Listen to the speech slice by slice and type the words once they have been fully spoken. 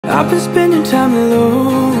I've been spending time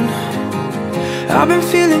alone. I've been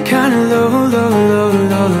feeling kinda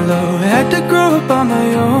low. Had to grow up on my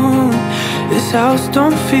own. This house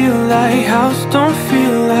don't feel like,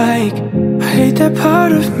 I hate that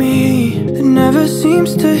part of me that never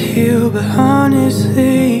seems to heal. But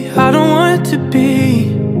honestly, I don't want it to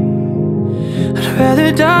be. I'd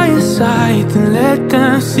rather die inside than let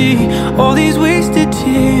them see all these wasted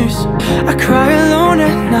tears. I cry alone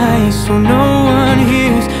at night so no one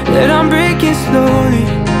hears that I'm breaking slowly.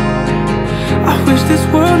 I wish this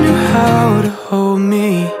world knew how to hold me.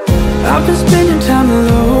 I've been spending time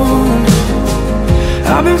alone.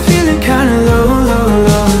 I've been feeling kinda low.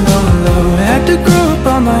 Had to grow up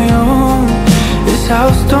on my own. This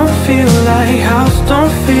house don't feel like,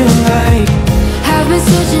 I've been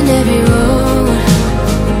searching every road,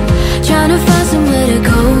 trying to find somewhere to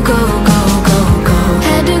go.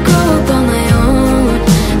 Had to grow up on my own.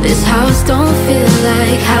 This house don't feel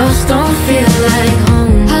like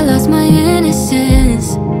home. I lost my innocence,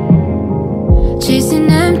 chasing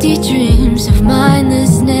empty dreams of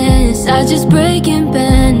mindlessness. I just break and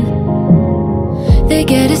bend. They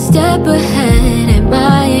get a step ahead at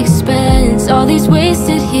my expense. All these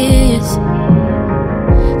wasted years,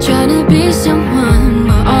 trying to be someone,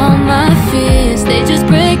 but all my fears, they just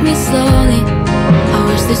break me slowly. I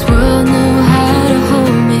wish this world knew how to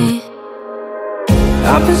hold me.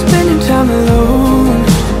 I've been spending time alone.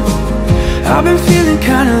 I've been feeling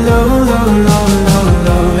kinda low.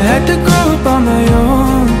 Had to grow up on my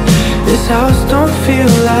own. This house don't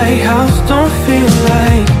feel like,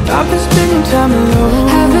 I've been spending time alone.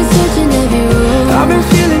 I've been searching every road. I've been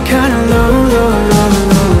feeling kinda low.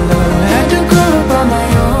 Had to grow up on my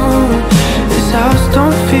own. This house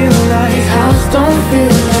don't feel like,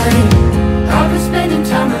 I've been spending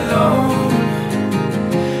time alone.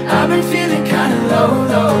 I've been feeling kinda low.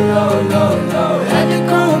 Had to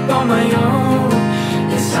grow up on my own.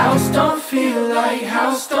 This house don't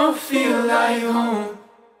feel like home.